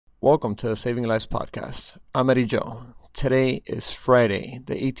Welcome to the Saving Lives podcast. I'm Eddie Joe. Today is Friday,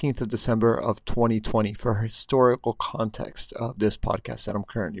 the 18th of December of 2020 for historical context of this podcast that I'm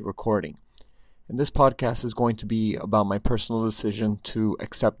currently recording. And this podcast is going to be about my personal decision to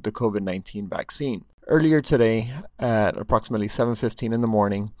accept the COVID-19 vaccine. Earlier today at approximately 7:15 in the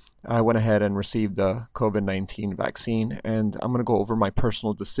morning, I went ahead and received the COVID-19 vaccine, and I'm going to go over my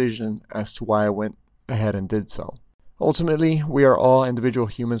personal decision as to why I went ahead and did so. Ultimately, we are all individual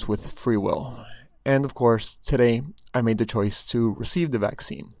humans with free will. And of course, today I made the choice to receive the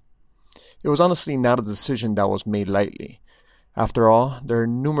vaccine. It was honestly not a decision that was made lightly. After all, there are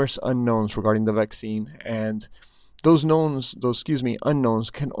numerous unknowns regarding the vaccine, and those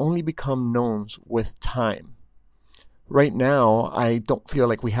unknowns can only become knowns with time. Right now, I don't feel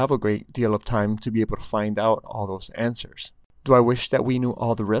like we have a great deal of time to be able to find out all those answers. Do I wish that we knew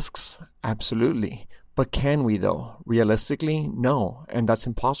all the risks? Absolutely. But can we though? Realistically, no. And that's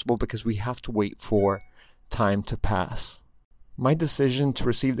impossible because we have to wait for time to pass. My decision to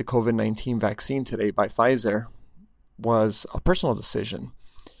receive the COVID-19 vaccine today by Pfizer was a personal decision.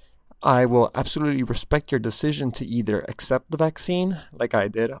 I will absolutely respect your decision to either accept the vaccine, like I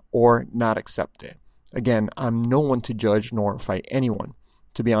did, or not accept it. Again, I'm no one to judge nor fight anyone.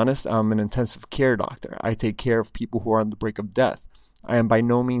 To be honest, I'm an intensive care doctor. I take care of people who are on the brink of death. I am by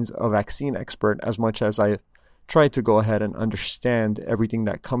no means a vaccine expert as much as I try to go ahead and understand everything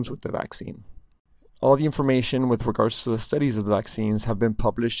that comes with the vaccine. All the information with regards to the studies of the vaccines have been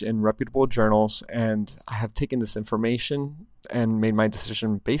published in reputable journals, and I have taken this information and made my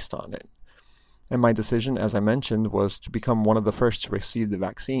decision based on it. And my decision, as I mentioned, was to become one of the first to receive the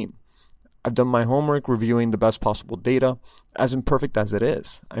vaccine. I've done my homework reviewing the best possible data, as imperfect as it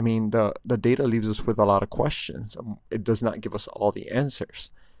is. I mean, the data leaves us with a lot of questions. It does not give us all the answers.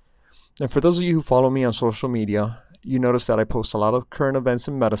 And for those of you who follow me on social media, you notice that I post a lot of current events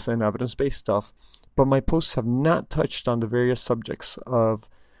in medicine, evidence-based stuff, but my posts have not touched on the various subjects of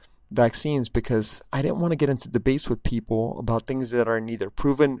vaccines because I didn't want to get into debates with people about things that are neither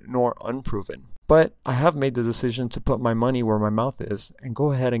proven nor unproven. But I have made the decision to put my money where my mouth is and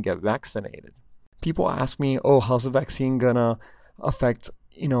go ahead and get vaccinated. People ask me, how's the vaccine gonna affect,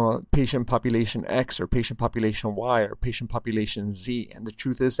 patient population X or patient population Y or patient population Z? And the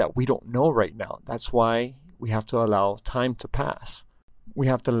truth is that we don't know right now. That's why we have to allow time to pass. We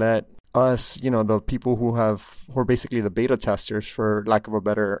have to let us, the people who are basically the beta testers, for lack of a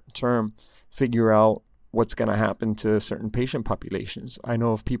better term, figure out what's going to happen to certain patient populations. I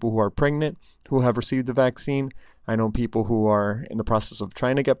know of people who are pregnant who have received the vaccine. I know people who are in the process of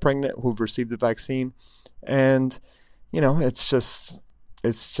trying to get pregnant who've received the vaccine. And, it's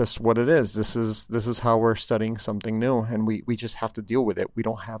just what it is. This is how we're studying something new, and we just have to deal with it. We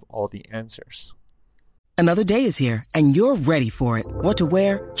don't have all the answers. Another day is here, and you're ready for it. What to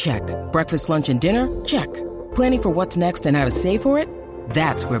wear? Check. Breakfast, lunch, and dinner? Check. Planning for what's next and how to save for it?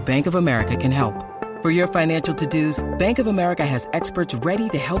 That's where Bank of America can help. For your financial to-dos, Bank of America has experts ready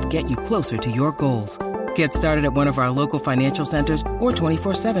to help get you closer to your goals. Get started at one of our local financial centers or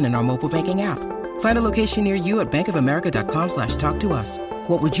 24/7 in our mobile banking app. Find a location near you at bankofamerica.com/talktous.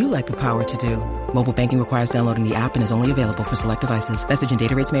 What would you like the power to do? Mobile banking requires downloading the app and is only available for select devices. Message and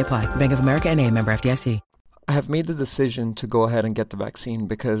data rates may apply. Bank of America N.A., member FDIC. I have made the decision to go ahead and get the vaccine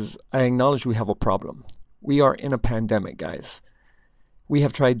because I acknowledge we have a problem. We are in a pandemic, guys. We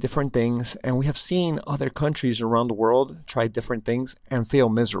have tried different things, and we have seen other countries around the world try different things and fail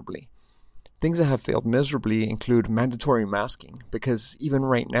miserably. Things that have failed miserably include mandatory masking, because even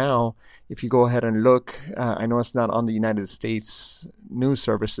right now, if you go ahead and look, I know it's not on the United States news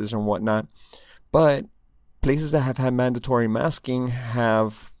services and whatnot, but places that have had mandatory masking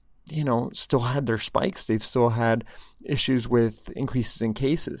have still had their spikes. They've still had issues with increases in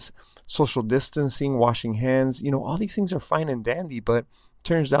cases. Social distancing, washing hands, all these things are fine and dandy, but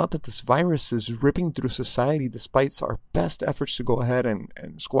turns out that this virus is ripping through society despite our best efforts to go ahead and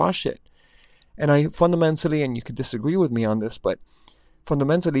squash it. And I fundamentally, and you could disagree with me on this, but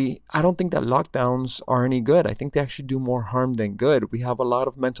fundamentally, I don't think that lockdowns are any good. I think they actually do more harm than good. We have a lot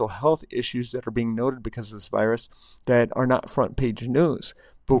of mental health issues that are being noted because of this virus that are not front page news.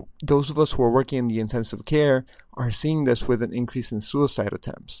 But those of us who are working in the intensive care are seeing this with an increase in suicide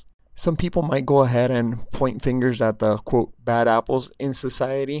attempts. Some people might go ahead and point fingers at the, quote, bad apples in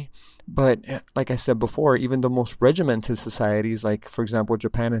society. But like I said before, even the most regimented societies, like, for example,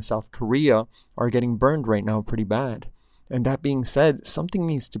 Japan and South Korea, are getting burned right now pretty bad. And that being said, something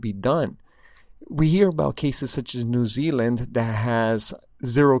needs to be done. We hear about cases such as New Zealand that has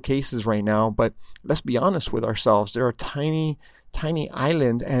 0 cases right now, but let's be honest with ourselves. They're a tiny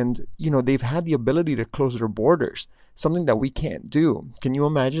island, and they've had the ability to close their borders. something that we can't do. Can you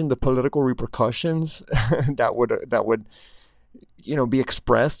imagine the political repercussions that would be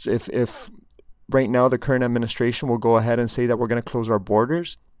expressed if right now the current administration will go ahead and say that we're going to close our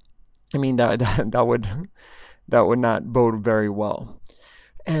borders? I mean, that would not bode very well.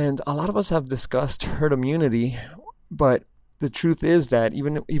 And a lot of us have discussed herd immunity, but the truth is that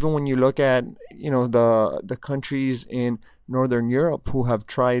even when you look at the countries in Northern Europe who have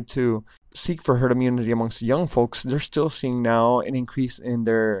tried to seek for herd immunity amongst the young folks, they're still seeing now an increase in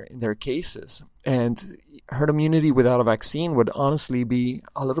their cases. And herd immunity without a vaccine would honestly be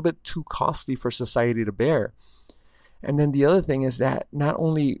a little bit too costly for society to bear. And then the other thing is that not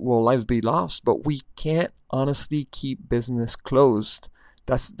only will lives be lost, but we can't honestly keep business closed.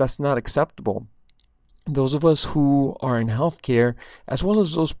 That's not acceptable. Those of us who are in healthcare, as well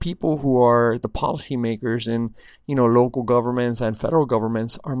as those people who are the policymakers in local governments and federal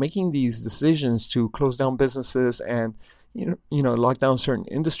governments, are making these decisions to close down businesses and lock down certain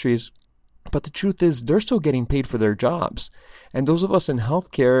industries. But the truth is, they're still getting paid for their jobs. And those of us in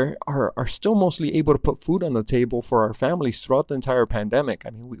healthcare are still mostly able to put food on the table for our families throughout the entire pandemic. I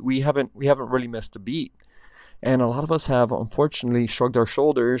mean, we haven't really missed a beat. And a lot of us have, unfortunately, shrugged our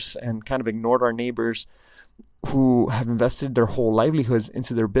shoulders and kind of ignored our neighbors who have invested their whole livelihoods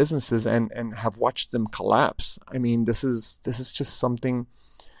into their businesses and have watched them collapse. I mean, this is just something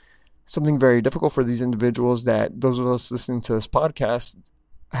very difficult for these individuals that those of us listening to this podcast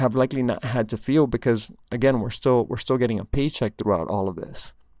have likely not had to feel, because again, we're still getting a paycheck throughout all of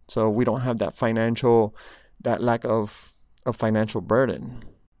this. So we don't have that lack of financial burden.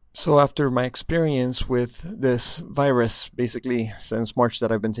 So after my experience with this virus, basically since March, that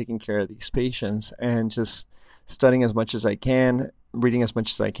I've been taking care of these patients and just studying as much as I can, reading as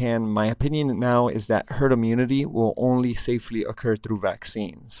much as I can, my opinion now is that herd immunity will only safely occur through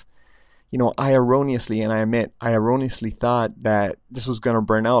vaccines. I erroneously thought that this was going to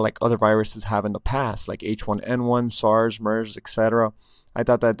burn out like other viruses have in the past, like H1N1, SARS, MERS, etc. I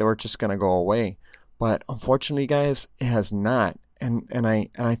thought that they were just going to go away. But unfortunately, guys, it has not. And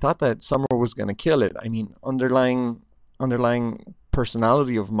I thought that summer was going to kill it. I mean, underlying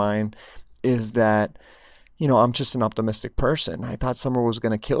personality of mine is that, I'm just an optimistic person. I thought summer was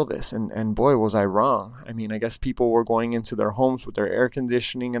going to kill this, and boy, was I wrong. I mean, I guess people were going into their homes with their air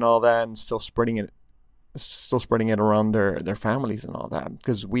conditioning and all that, and still spreading it around their families and all that.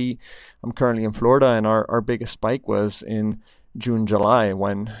 Because I'm currently in Florida, and our biggest spike was in June, July,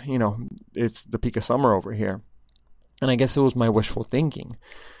 when it's the peak of summer over here. And I guess it was my wishful thinking.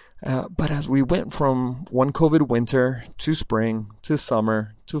 But as we went from one COVID winter to spring to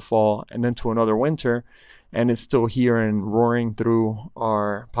summer to fall and then to another winter, and it's still here and roaring through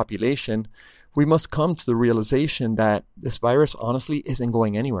our population, we must come to the realization that this virus honestly isn't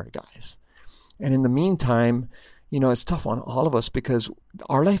going anywhere, guys. And in the meantime, it's tough on all of us because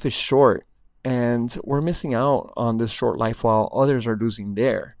our life is short and we're missing out on this short life while others are losing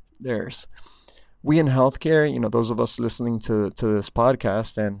theirs. We in healthcare, those of us listening to this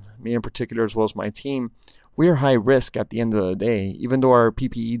podcast, and me in particular as well as my team, we are high risk at the end of the day, even though our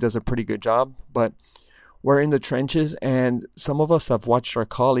PPE does a pretty good job. But we're in the trenches, and some of us have watched our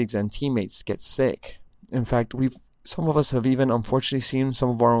colleagues and teammates get sick. In fact, some of us have even unfortunately seen some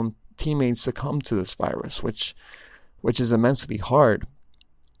of our own teammates succumb to this virus, which is immensely hard.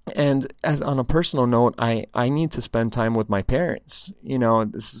 And as on a personal note, I need to spend time with my parents.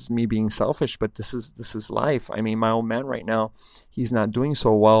 This is me being selfish, but this is life. I mean, my old man right now, he's not doing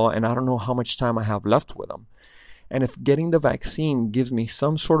so well, and I don't know how much time I have left with him. And if getting the vaccine gives me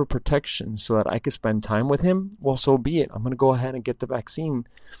some sort of protection so that I can spend time with him, well, so be it. I'm going to go ahead and get the vaccine.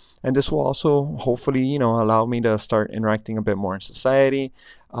 And this will also hopefully, allow me to start interacting a bit more in society.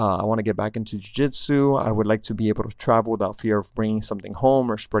 I want to get back into jiu-jitsu. I would like to be able to travel without fear of bringing something home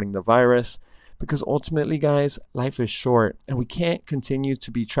or spreading the virus. Because ultimately, guys, life is short and we can't continue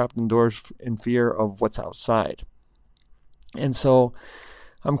to be trapped indoors in fear of what's outside. And so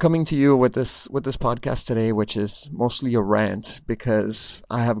I'm coming to you with this podcast today, which is mostly a rant because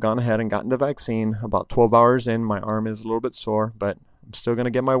I have gone ahead and gotten the vaccine. About 12 hours in, my arm is a little bit sore, but I'm still going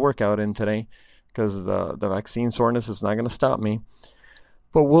to get my workout in today because the vaccine soreness is not going to stop me.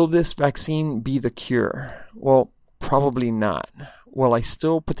 But will this vaccine be the cure? Well, probably not. Will I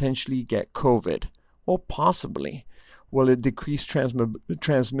still potentially get COVID? Well, possibly. Will it decrease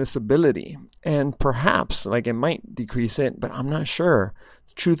transmissibility? And perhaps, it might decrease it, but I'm not sure.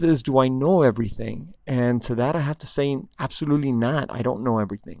 The truth is, do I know everything? And to that, I have to say, absolutely not. I don't know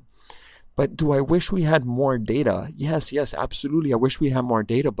everything. But do I wish we had more data? Yes, absolutely. I wish we had more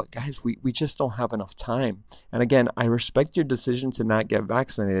data, but guys, we just don't have enough time. And again, I respect your decision to not get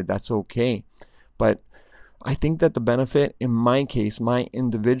vaccinated. That's okay. But I think that the benefit in my case, my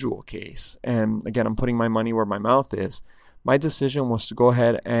individual case, and again, I'm putting my money where my mouth is, my decision was to go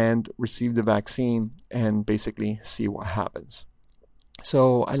ahead and receive the vaccine and basically see what happens.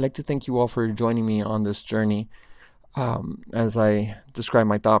 So I'd like to thank you all for joining me on this journey as I describe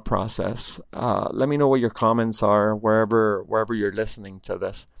my thought process. Let me know what your comments are wherever you're listening to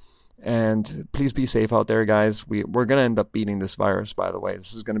this. And please be safe out there, guys. We're going to end up beating this virus, by the way.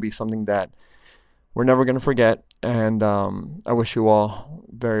 This is going to be something that we're never going to forget. And I wish you all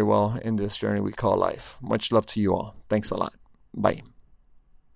very well in this journey we call life. Much love to you all. Thanks a lot. Bye.